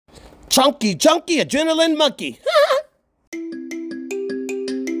Chunky, adrenaline monkey.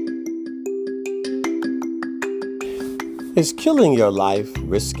 Is killing your life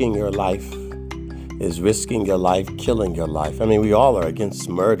risking your life? Is risking your life killing your life? I mean, we all are against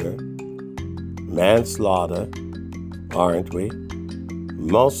murder, manslaughter, aren't we?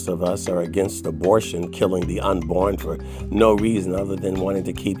 Most of us are against abortion, killing the unborn for no reason other than wanting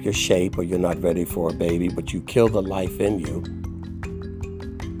to keep your shape or you're not ready for a baby, but you kill the life in you.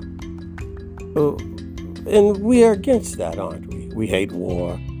 And we are against that, aren't we? We hate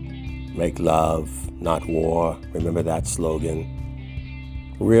war, make love, not war. Remember that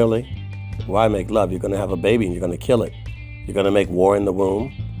slogan? Really? Why make love? You're going to have a baby and you're going to kill it. You're going to make war in the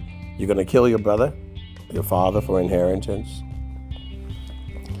womb. You're going to kill your brother, your father for inheritance.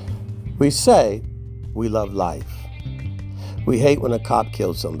 We say we love life. We hate when a cop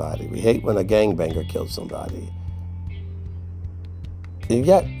kills somebody. We hate when a gangbanger kills somebody. And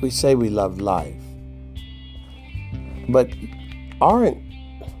yet we say we love life. But aren't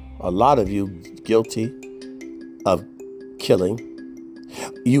a lot of you guilty of killing?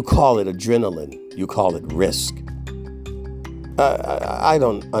 You call it adrenaline. You call it risk. I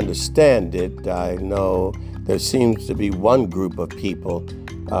don't understand it. I know there seems to be one group of people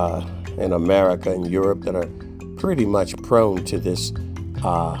in America and Europe that are pretty much prone to this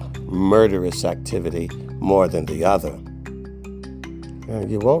murderous activity more than the other.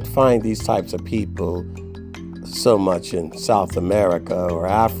 You won't find these types of people so much in South America or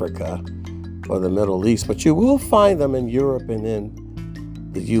Africa or the Middle East, but you will find them in Europe and in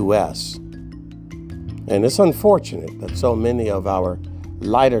the U.S. And it's unfortunate that so many of our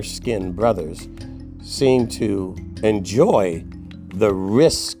lighter-skinned brothers seem to enjoy the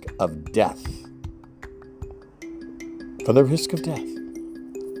risk of death. For the risk of death.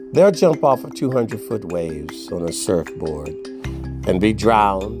 They'll jump off of 200-foot waves on a surfboard and be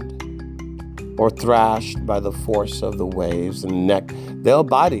drowned or thrashed by the force of the waves and neck. They'll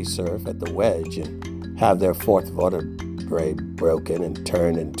body surf at the wedge and have their fourth vertebrae broken and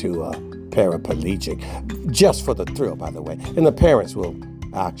turn into a paraplegic, just for the thrill, by the way. And the parents will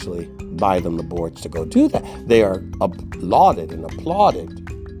actually buy them the boards to go do that. They are lauded and applauded.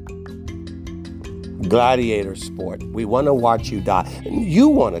 Gladiator sport. We want to watch you die. And you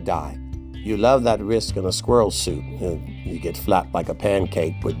want to die. You love that risk in a squirrel suit. You get flat like a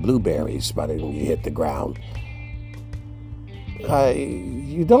pancake with blueberries by the time you hit the ground.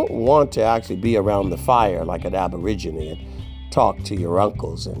 You don't want to actually be around the fire like an Aborigine and talk to your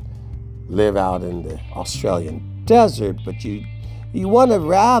uncles and live out in the Australian desert, but you want to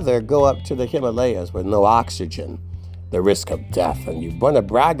rather go up to the Himalayas with no oxygen, the risk of death, and you want to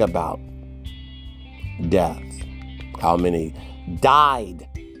brag about death. How many died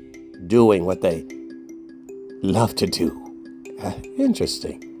doing what they love to do?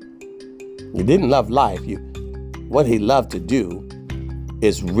 Interesting. You didn't love life. What he loved to do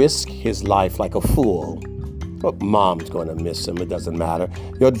is risk his life like a fool. Well, mom's going to miss him. It doesn't matter.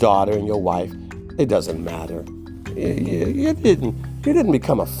 Your daughter and your wife, it doesn't matter. You didn't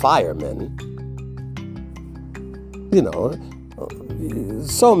become a fireman. You know,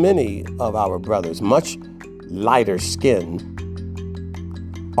 so many of our brothers, much lighter skinned,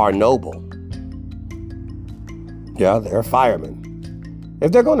 are noble. Yeah, they're firemen.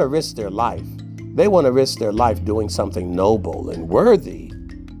 If they're going to risk their life, they want to risk their life doing something noble and worthy.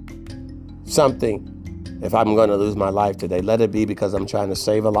 Something, if I'm going to lose my life today, let it be because I'm trying to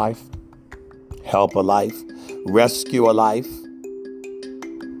save a life, help a life, rescue a life,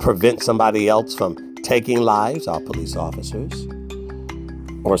 prevent somebody else from taking lives, our police officers,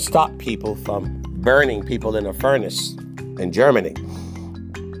 or stop people from burning people in a furnace in Germany,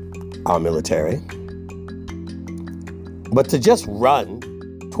 our military. But to just run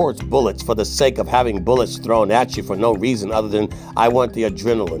towards bullets for the sake of having bullets thrown at you for no reason other than I want the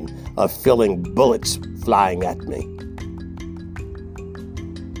adrenaline of feeling bullets flying at me.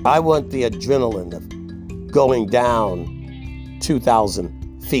 I want the adrenaline of going down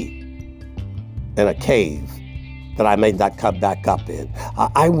 2,000 feet in a cave that I may not come back up in.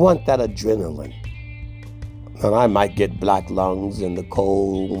 I want that adrenaline. And I might get black lungs in the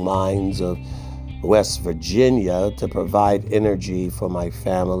coal mines of West Virginia to provide energy for my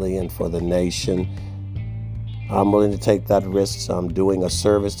family and for the nation. I'm willing to take that risk, so I'm doing a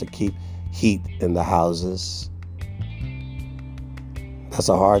service to keep heat in the houses. That's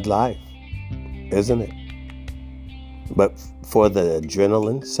a hard life, isn't it? But for the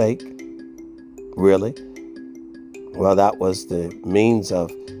adrenaline's sake, really? Well, that was the means of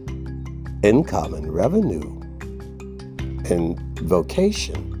income and revenue and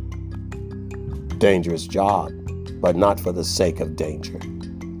vocation. Dangerous job, but not for the sake of danger.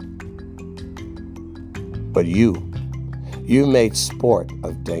 But you made sport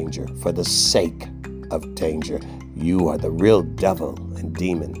of danger for the sake of danger. You are the real devil and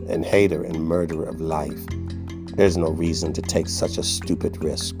demon and hater and murderer of life. There's no reason to take such a stupid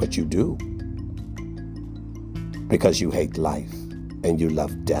risk, but you do. Because you hate life and you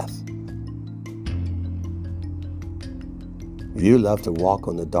love death. You love to walk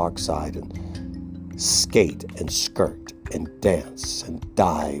on the dark side and skate and skirt and dance and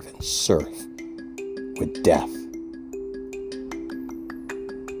dive and surf with death.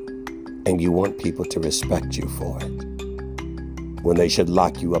 And you want people to respect you for it, when they should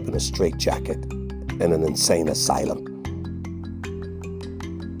lock you up in a straitjacket in an insane asylum.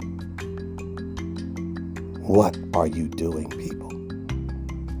 What are you doing, people?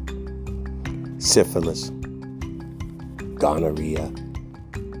 Syphilis, gonorrhea,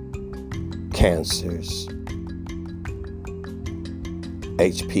 cancers,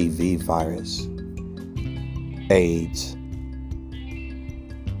 HPV virus, AIDS,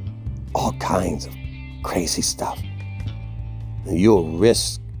 all kinds of crazy stuff. And you'll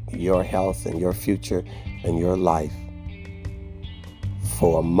risk your health and your future and your life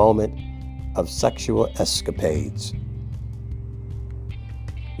for a moment of sexual escapades.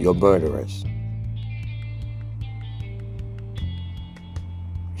 You're murderers.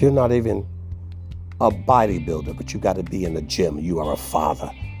 You're not even a bodybuilder, but you got to be in the gym. You are a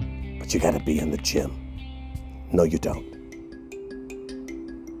father, but you got to be in the gym. No, you don't.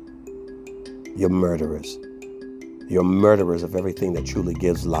 You're murderers. You're murderers of everything that truly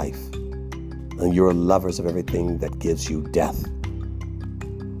gives life. And you're lovers of everything that gives you death.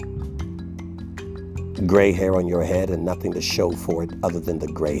 Gray hair on your head and nothing to show for it other than the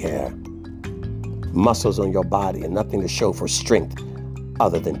gray hair. Muscles on your body and nothing to show for strength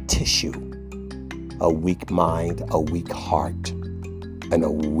other than tissue. A weak mind, a weak heart, and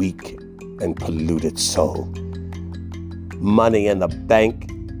a weak and polluted soul. Money in the bank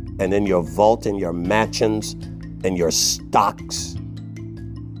and in your vault and your mansions and your stocks.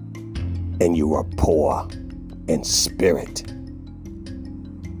 And you are poor in spirit.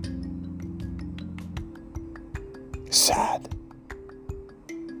 Sad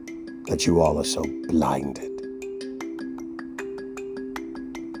that you all are so blinded.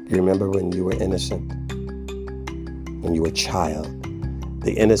 You remember when you were innocent, when you were a child,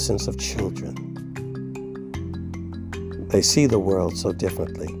 the innocence of children. They see the world so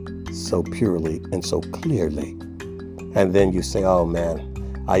differently, so purely and so clearly. And then you say, oh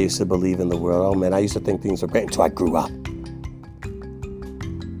man, I used to believe in the world. Oh man, I used to think things were great until I grew up.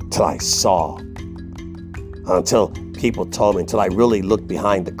 Till I saw. Until people told me, until I really looked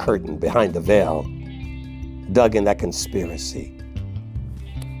behind the curtain, behind the veil, dug in that conspiracy.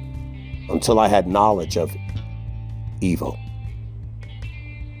 Until I had knowledge of evil.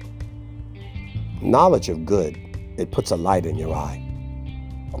 Knowledge of good, it puts a light in your eye.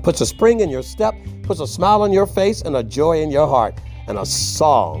 Puts a spring in your step, puts a smile on your face and a joy in your heart and a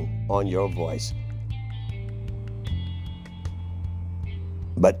song on your voice.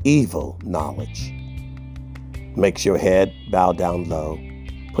 But evil knowledge makes your head bow down low,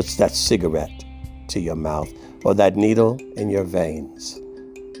 puts that cigarette to your mouth, or that needle in your veins,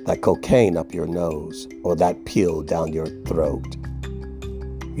 that cocaine up your nose, or that pill down your throat.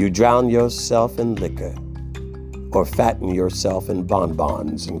 You drown yourself in liquor, or fatten yourself in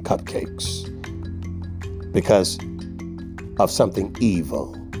bonbons and cupcakes because of something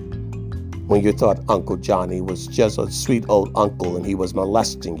evil. When you thought Uncle Johnny was just a sweet old uncle and he was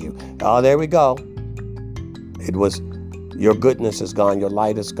molesting you. Oh, there we go. It was, your goodness is gone, your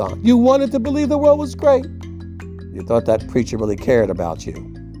light is gone. You wanted to believe the world was great. You thought that preacher really cared about you.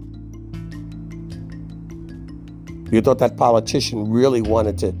 You thought that politician really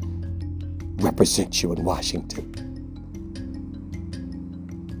wanted to represent you in Washington.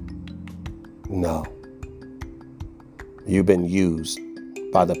 No. You've been used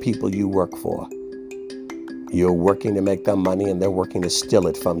by the people you work for. You're working to make them money and they're working to steal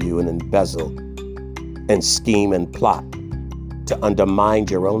it from you and embezzle and scheme and plot to undermine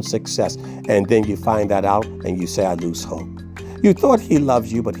your own success. And then you find that out and you say, I lose hope. You thought he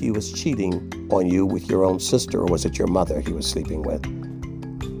loves you, but he was cheating on you with your own sister, or was it your mother he was sleeping with?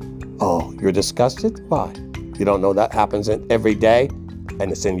 Oh, you're disgusted? Why? You don't know that happens every day and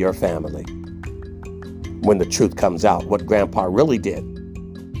it's in your family. When the truth comes out, what grandpa really did.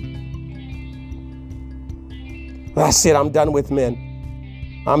 That's it, I'm done with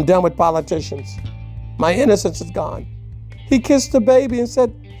men. I'm done with politicians. My innocence is gone. He kissed the baby and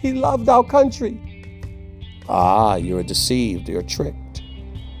said he loved our country. Ah, you're deceived, you're tricked.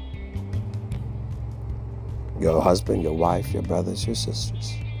 Your husband, your wife, your brothers, your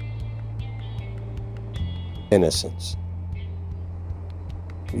sisters. innocence.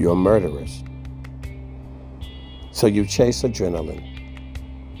 You're murderers. So you chase adrenaline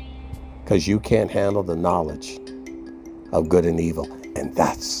because you can't handle the knowledge of good and evil. And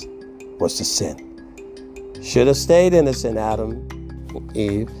that's what's the sin. Should have stayed innocent, Adam.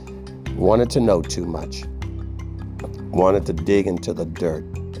 Eve wanted to know too much. Wanted to dig into the dirt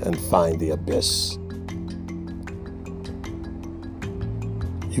and find the abyss.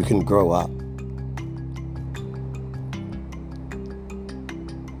 You can grow up.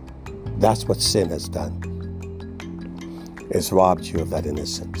 That's what sin has done. It's robbed you of that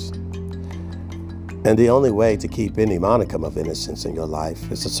innocence. And the only way to keep any monicum of innocence in your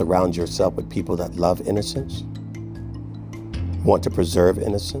life is to surround yourself with people that love innocence, want to preserve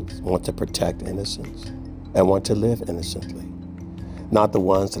innocence, want to protect innocence, and want to live innocently. Not the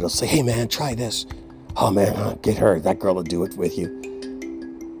ones that'll say, hey man, try this. Oh man, get her. That girl will do it with you.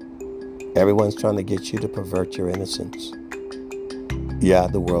 Everyone's trying to get you to pervert your innocence. Yeah,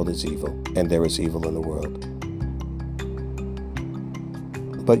 the world is evil, and there is evil in the world.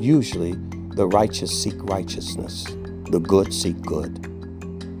 But usually, the righteous seek righteousness. The good seek good.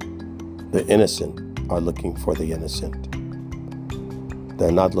 The innocent are looking for the innocent.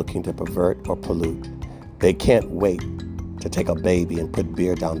 They're not looking to pervert or pollute. They can't wait to take a baby and put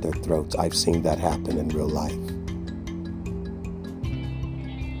beer down their throats. I've seen that happen in real life.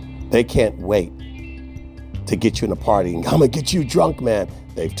 They can't wait to get you in a party and I'm gonna get you drunk, man.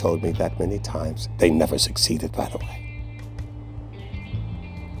 They've told me that many times. They never succeeded, by the way.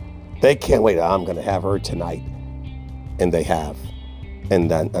 They can't wait. I'm gonna have her tonight. And they have.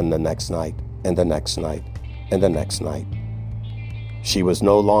 And then the next night, and the next night, and the next night. She was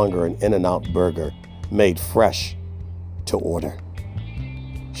no longer an In-N-Out burger made fresh to order.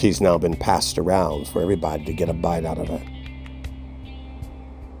 She's now been passed around for everybody to get a bite out of her.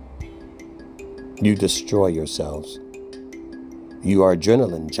 You destroy yourselves. You are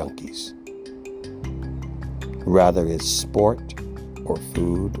adrenaline junkies. Rather it's sport or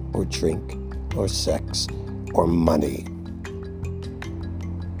food or drink or sex or money.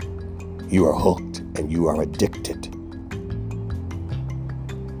 You are hooked and you are addicted.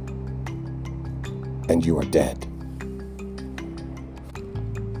 And you are dead.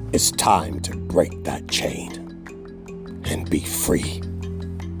 It's time to break that chain and be free.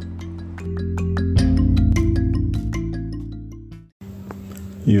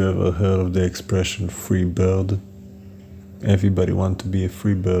 You ever heard of the expression free bird? Everybody wants to be a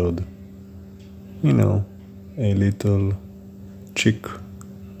free bird. You know, a little chick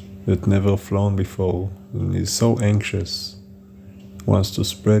that never flown before and is so anxious, wants to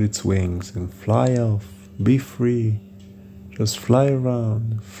spread its wings and fly off, be free, just fly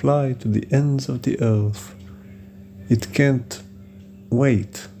around, fly to the ends of the earth. It can't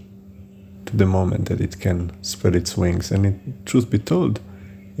wait to the moment that it can spread its wings, and truth be told,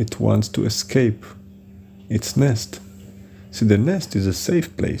 it wants to escape its nest. See, the nest is a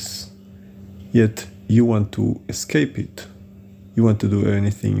safe place, yet you want to escape it. You want to do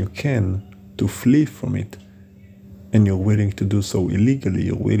anything you can to flee from it, and you're willing to do so illegally.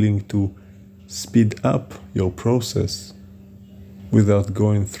 You're willing to speed up your process without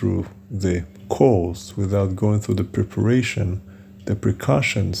going through the course, without going through the preparation, the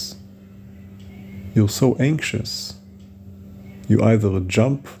precautions. You're so anxious. You either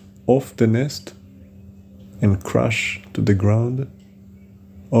jump off the nest and crash to the ground,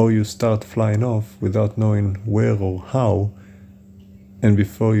 or you start flying off without knowing where or how, and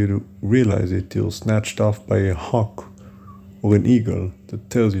before you realize it, you're snatched off by a hawk or an eagle that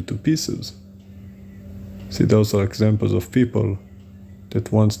tears you to pieces. See, those are examples of people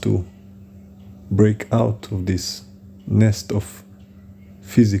that wants to break out of this nest of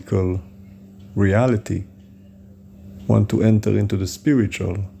physical reality, want to enter into the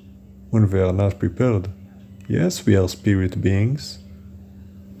spiritual when they are not prepared. Yes, we are spirit beings.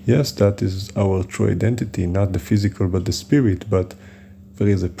 Yes, that is our true identity, not the physical but the spirit, but there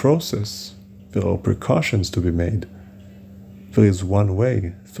is a process. There are precautions to be made. There is one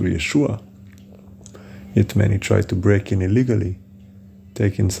way, through Yeshua. Yet many try to break in illegally,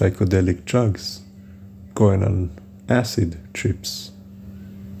 taking psychedelic drugs, going on acid trips,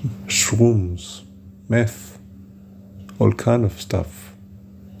 shrooms, meth, all kind of stuff.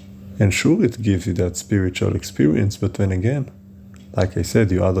 And sure, it gives you that spiritual experience, but then again, like I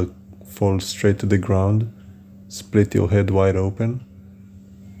said, you either fall straight to the ground, split your head wide open,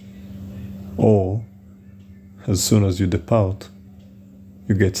 or as soon as you depart,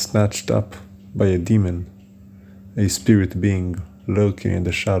 you get snatched up by a demon, a spirit being lurking in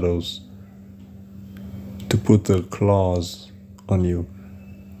the shadows, to put their claws on you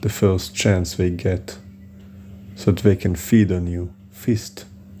the first chance they get so that they can feed on you, feast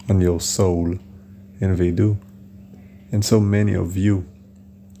on your soul, and they do. And so many of you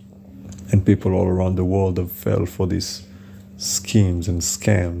and people all around the world have fell for these schemes and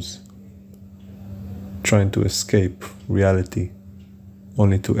scams, trying to escape reality,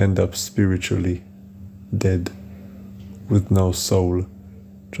 only to end up spiritually dead, with no soul.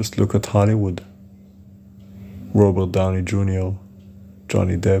 Just look at Hollywood. Robert Downey Jr.,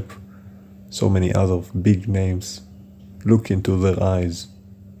 Johnny Depp, so many other big names. Look into their eyes.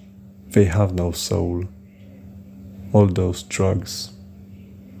 They have no soul. All those drugs,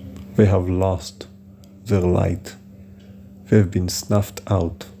 they have lost their light. They've been snuffed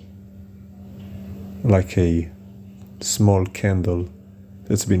out like a small candle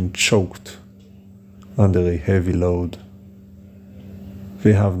that's been choked under a heavy load.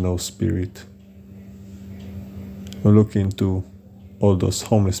 They have no spirit. Look into all those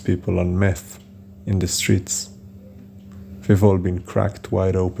homeless people on meth in the streets. They've all been cracked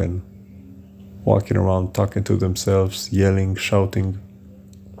wide open, walking around talking to themselves, yelling, shouting,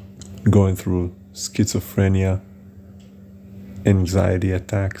 going through schizophrenia, anxiety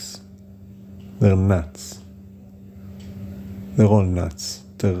attacks. They're nuts. They're all nuts.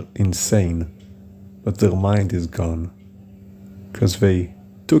 They're insane. But their mind is gone. Because they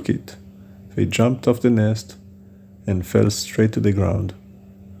took it. They jumped off the nest and fell straight to the ground,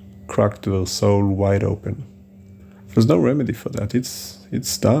 cracked their soul wide open. There's no remedy for that.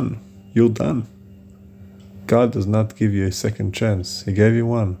 It's done. You're done. God does not give you a second chance. He gave you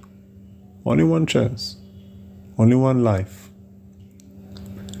one. Only one chance. Only one life.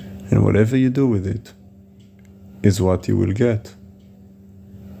 And whatever you do with it is what you will get.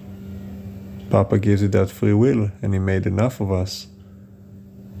 Papa gives you that free will, and he made enough of us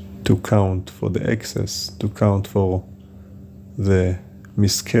to count for the excess, to count for the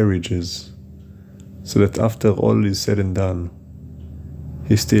miscarriages, so that after all is said and done,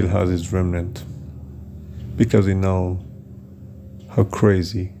 he still has his remnant. Because he knows how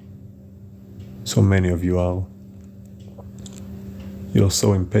crazy so many of you are. You're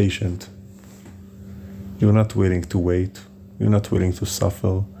so impatient. You're not willing to wait. You're not willing to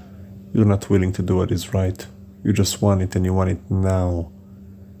suffer. You're not willing to do what is right. You just want it, and you want it now.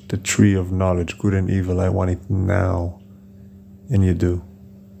 The tree of knowledge, good and evil, I want it now. And you do.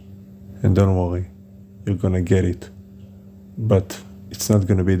 And don't worry, you're gonna get it. But it's not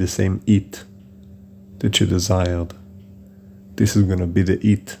gonna be the same eat that you desired. This is gonna be the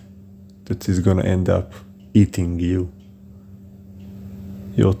eat that is gonna end up eating you.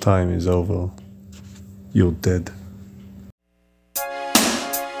 Your time is over. You're dead.